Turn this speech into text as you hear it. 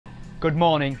Good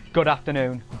morning, good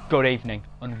afternoon, good evening,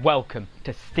 and welcome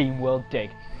to SteamWorld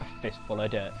Dig, a fistful of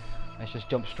dirt. Let's just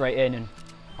jump straight in and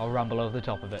I'll ramble over the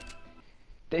top of it.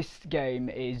 This game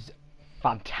is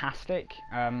fantastic.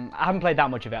 I haven't played that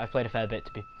much of it. I've played a fair bit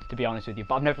to be honest with you,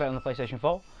 but I've never played it on the PlayStation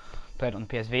 4. Played it on the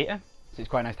PS Vita, so it's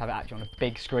quite nice to have it actually on a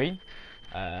big screen.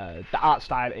 The art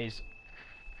style is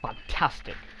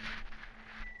fantastic.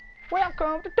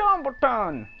 Welcome to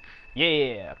Tumbleton!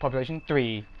 Yeah, population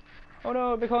 3. Oh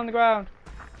no, big hole in the ground.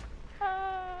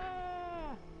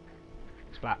 Ah.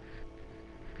 Splat.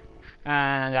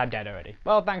 And I'm dead already.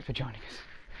 Well, thanks for joining us.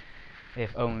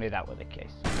 If only that were the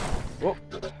case. Whoa.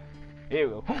 Here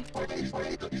we go.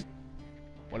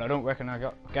 Well, I don't reckon I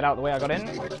get out the way I got in.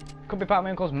 Could be part of my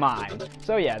uncle's mine.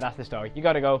 So yeah, that's the story. You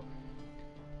gotta go.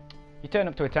 You turn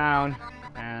up to a town,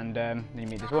 and then you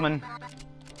meet this woman.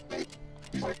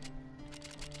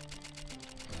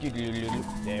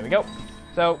 There we go.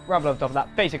 So, rather on top of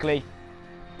that, basically,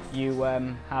 you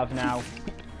have now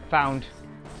found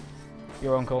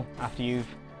your uncle after you've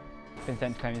been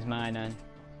sent to claim his mine, and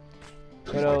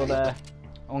good old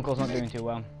uncle's not doing too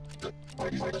well.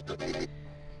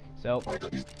 So,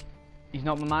 he's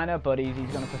not my miner, but he's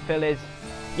going to fulfill his,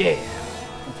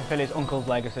 fulfill his uncle's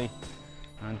legacy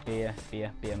and be a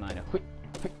miner.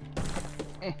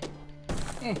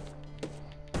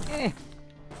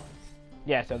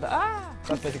 Yeah, so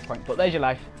that's basic point. But there's your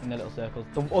life in the little circles.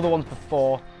 The other ones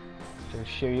before, which I'll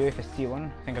show you if I see one.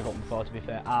 I think I got one before, to be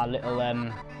fair. Our little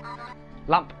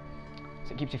lamp,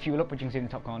 so it keeps your fuel up, which you can see in the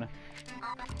top corner.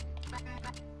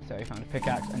 So we found a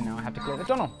pickaxe, and now I have to clear the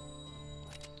tunnel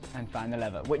and find the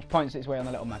lever, which points its way on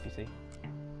the little map you see.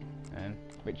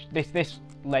 Which this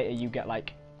later you get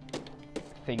like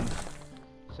things.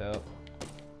 So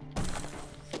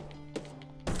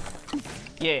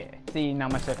yeah. See, now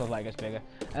my circle's like gets bigger.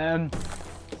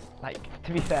 Like,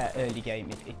 to be fair, early game,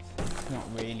 it's not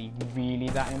really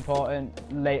that important.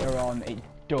 Later on, it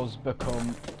does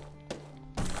become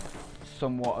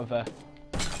somewhat of a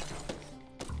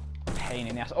pain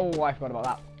in the ass. Oh, I forgot about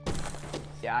that.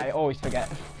 Yeah, I always forget.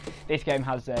 This game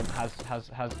has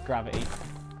gravity,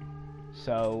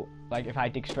 so like if I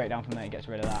dig straight down from there, it gets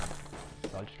rid of that.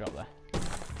 So I'll just drop there.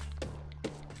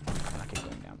 And I keep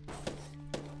going down.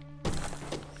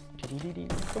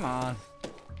 Come on.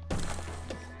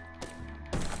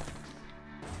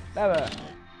 Lever.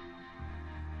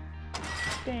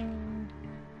 Ding.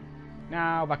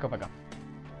 Now back up I go.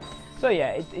 So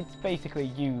yeah, it's basically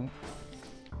you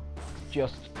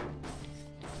just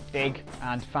dig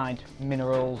and find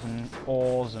minerals and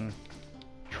ores and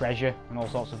treasure and all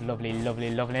sorts of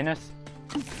loveliness,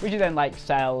 which you then like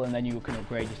sell, and then you can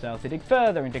upgrade yourself to dig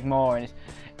further and dig more, and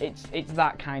it's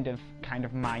that kind of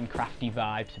Minecrafty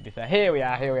vibe, to be fair. Here we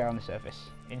are on the surface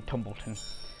in Tumbleton,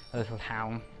 a little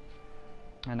town.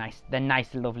 The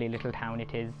nice lovely little town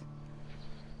it is.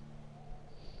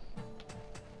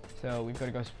 So we've got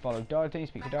to go follow Dorothy,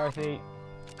 speak to Dorothy,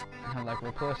 have like a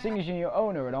rapport. Seeing as you're your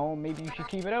owner and all, maybe you should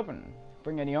keep it open.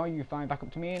 Bring any ore you find back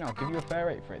up to me and I'll give you a fair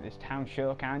rate for it. This town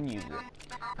sure can use it.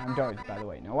 I'm Dorothy, by the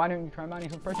way. Now why don't you try mining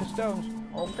some precious stones?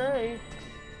 Okay.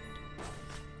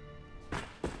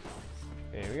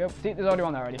 Here we go. See, there's already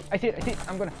one there already. I see it,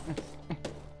 I'm gonna...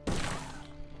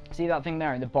 See that thing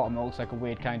there in the bottom? It looks like a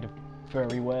weird kind of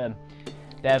furry worm.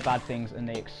 They're bad things and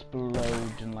they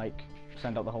explode and like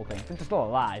send out the whole thing. I think they're still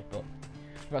alive, but...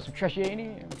 We've got some treasure in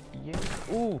here. Yeah.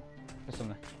 Ooh, there's some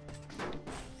there.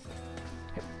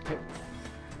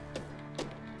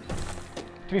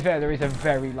 To be fair, there is a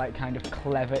very like kind of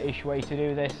clever-ish way to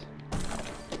do this.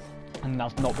 And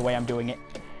that's not the way I'm doing it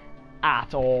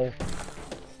at all.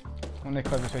 One of the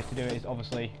cleverest ways to do it is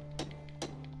obviously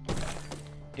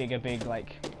dig a big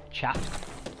like shaft,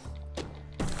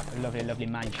 a lovely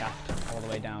mine shaft all the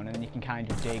way down, and then you can kind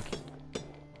of dig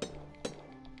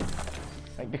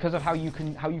like, because of how you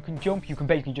can jump, you can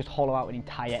basically just hollow out an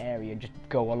entire area and just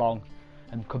go along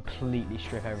and completely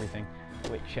strip everything,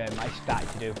 which I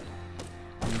started to do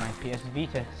on my PS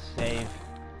Vita save.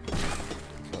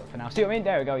 But for now, see what I mean?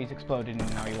 There we go. He's exploded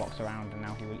and now he walks around and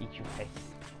now he will eat your face.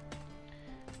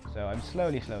 So I'm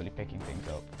slowly picking things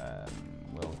up.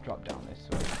 We'll drop down this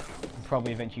way. And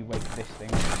probably eventually wait for this thing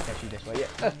to catch you this way.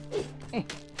 Yeah.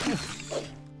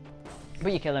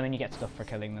 But you kill them and you get stuff for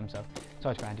killing them, so it's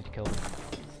always handy to kill them.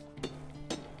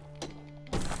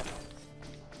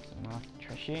 Some more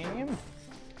trashing.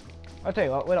 I'll tell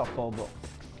you what, we're not full, but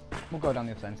we'll go down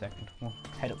the other side in a second. We'll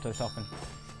head up to the top and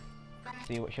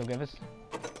see what she'll give us.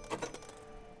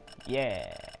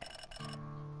 Yeah.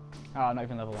 Oh, not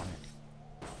even level 1 yet.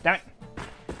 Damn it!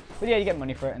 But yeah, you get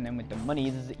money for it, and then with the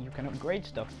monies you can upgrade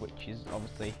stuff, which is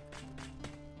obviously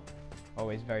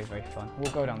always very, very fun.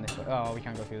 We'll go down this way. Oh, we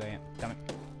can't go through there yet. Damn it.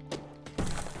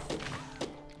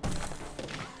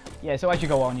 Yeah, so as you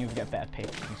go on, you get better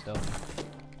picks and stuff.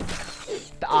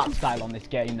 The art style on this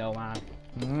game, though, man.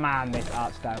 Man, this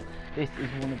art style. This is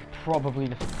one of probably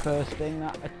the first thing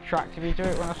that attracted me to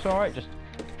it when I saw it. Just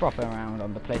propping around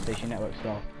on the PlayStation Network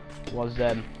store. Was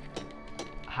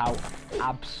how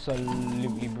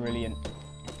absolutely brilliant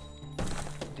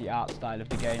the art style of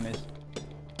the game is.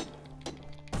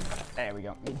 There we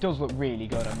go. It does look really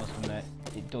good, I must admit.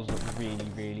 It does look really,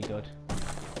 really good.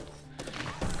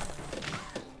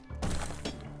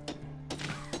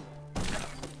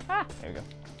 Ah, there we go.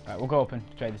 Right, we'll go up and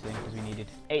trade this thing because we needed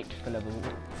 8 for level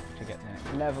to get the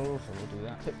next level, so we'll do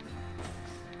that.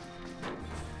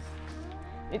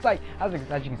 It's like, as you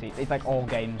can see, it's like all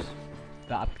games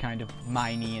that are kind of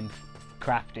miney and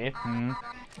crafty.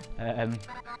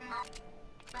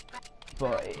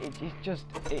 But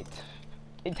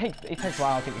it takes a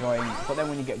while to get going, but then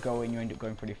when you get going, you end up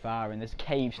going pretty far, and there's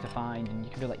caves to find, and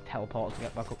you can do like teleports to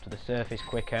get back up to the surface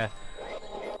quicker.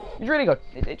 It's really good.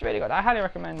 It's really good. I highly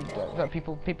recommend that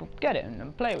people get it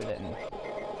and play with it and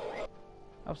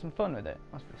have some fun with it.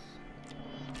 What's this?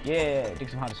 Yeah, dig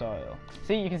some hard soil.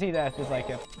 See, you can see there's like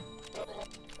a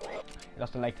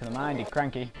lost a leg to the mine. He's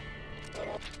cranky.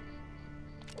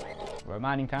 We're a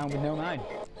mining town with no mine.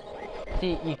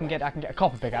 See, I can get a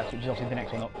copper pickaxe, which is obviously the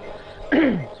next one up.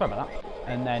 Sorry about that.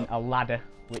 And then a ladder,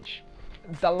 which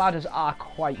the ladders are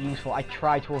quite useful. I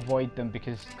try to avoid them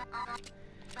because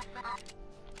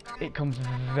it comes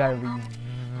very,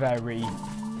 very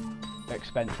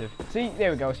expensive. See,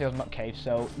 there we go. See, those muck caves.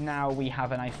 So now we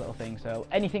have a nice little thing. So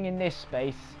anything in this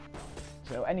space,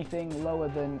 so anything lower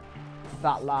than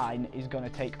that line is going to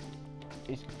take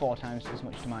 4 times as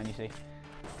much to mine. You see.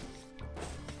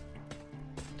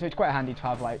 So it's quite handy to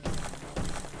have, like,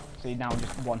 see, now I'm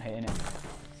just one hitting it.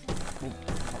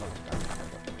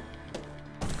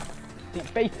 See,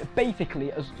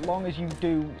 basically, as long as you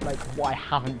do, like, what I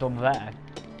haven't done there,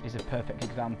 is a perfect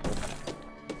example.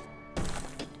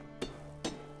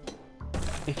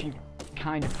 If you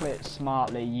kind of play it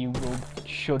smartly, you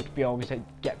should be able to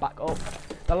get back up.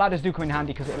 The ladders do come in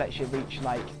handy because it lets you reach,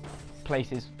 like,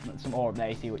 places, some ore up there,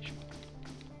 you see, which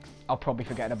I'll probably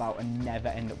forget about and never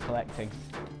end up collecting.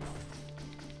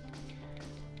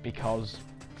 Because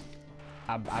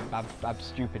I'm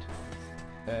stupid.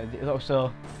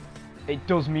 So it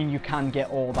does mean you can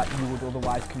get all that you would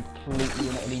otherwise completely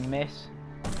and utterly miss.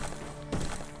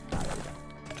 There we go.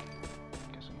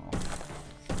 Get some more.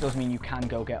 It does mean you can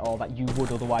go get all that you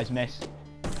would otherwise miss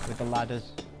with the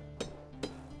ladders.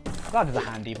 The ladders are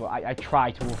handy, but I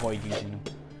try to avoid using them.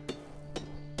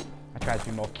 I try to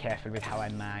be more careful with how I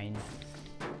mine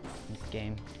in this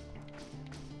game.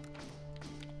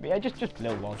 But yeah, just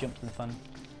little wall jumps and fun.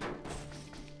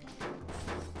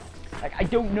 Like, I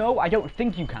don't know, I don't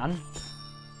think you can,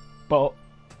 but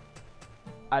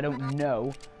I don't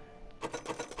know.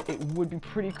 It would be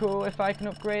pretty cool if I can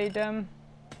upgrade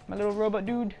my little robot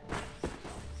dude,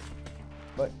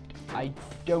 but I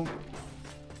don't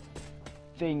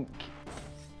think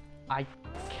I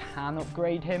can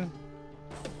upgrade him.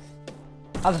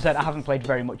 As I said, I haven't played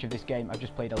very much of this game, I've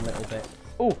just played a little bit.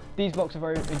 Oh, these blocks are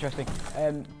very interesting.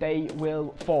 They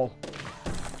will fall.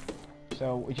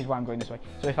 So, which is why I'm going this way.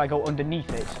 So if I go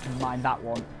underneath it and mine that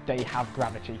one, they have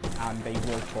gravity and they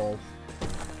will fall.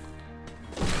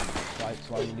 Right,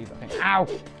 so I will leave that thing. Ow!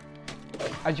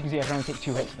 As you can see, I can only take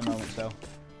 2 hits at the moment, so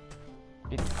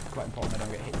it's quite important I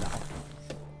don't get hit that often.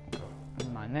 We'll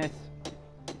mine this.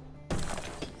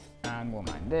 And we'll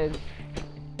mine this.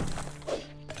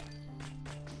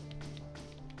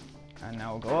 And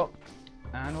now we'll go up.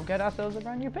 And we'll get ourselves a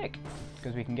brand new pick.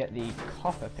 Because we can get the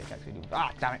copper pickaxe.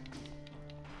 Ah, damn it.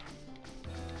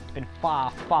 It's been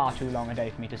far, far too long a day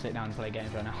for me to sit down and play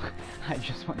games right now. I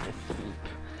just want to sleep.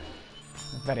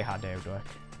 It's a very hard day of work.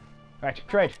 Right,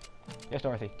 trade. Yes,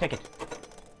 Dorothy, take it.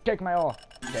 Take my ore.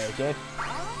 Take it.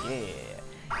 Yeah.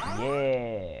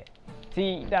 Yeah.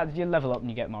 See, that you level up and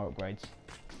you get more upgrades.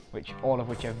 All of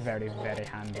which are very, very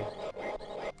handy.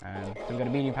 So we've got a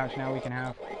medium pouch now we can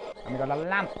have. And we've got a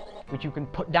lamp, which you can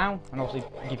put down and also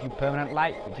give you permanent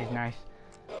light, which is nice.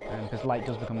 Because light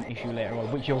does become an issue later on,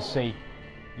 which you'll see.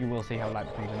 You will see how light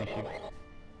becomes an issue.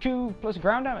 2 plus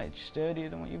ground damage, sturdier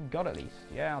than what you've got at least.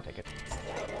 Yeah, I'll take it.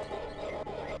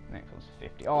 Next one's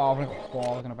 50. Oh, I've only got 4. I'm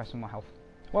going to buy some more health.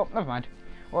 Well, never mind.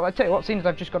 Well, I tell you what, seems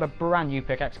I've just got a brand new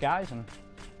pickaxe, guys, and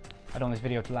I don't want this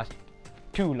video to last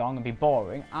too long and be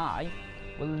boring. I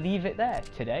will leave it there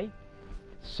today.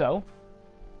 So,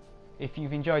 if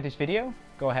you've enjoyed this video,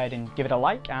 go ahead and give it a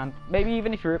like, and maybe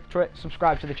even if you're up to it,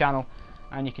 subscribe to the channel,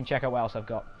 and you can check out what else I've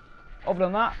got. Other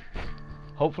than that,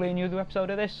 hopefully a new episode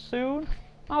of this soon.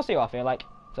 I'll see what I feel like.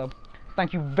 So,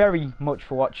 thank you very much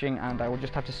for watching, and I will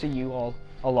just have to see you all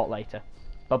a lot later.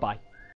 Bye-bye.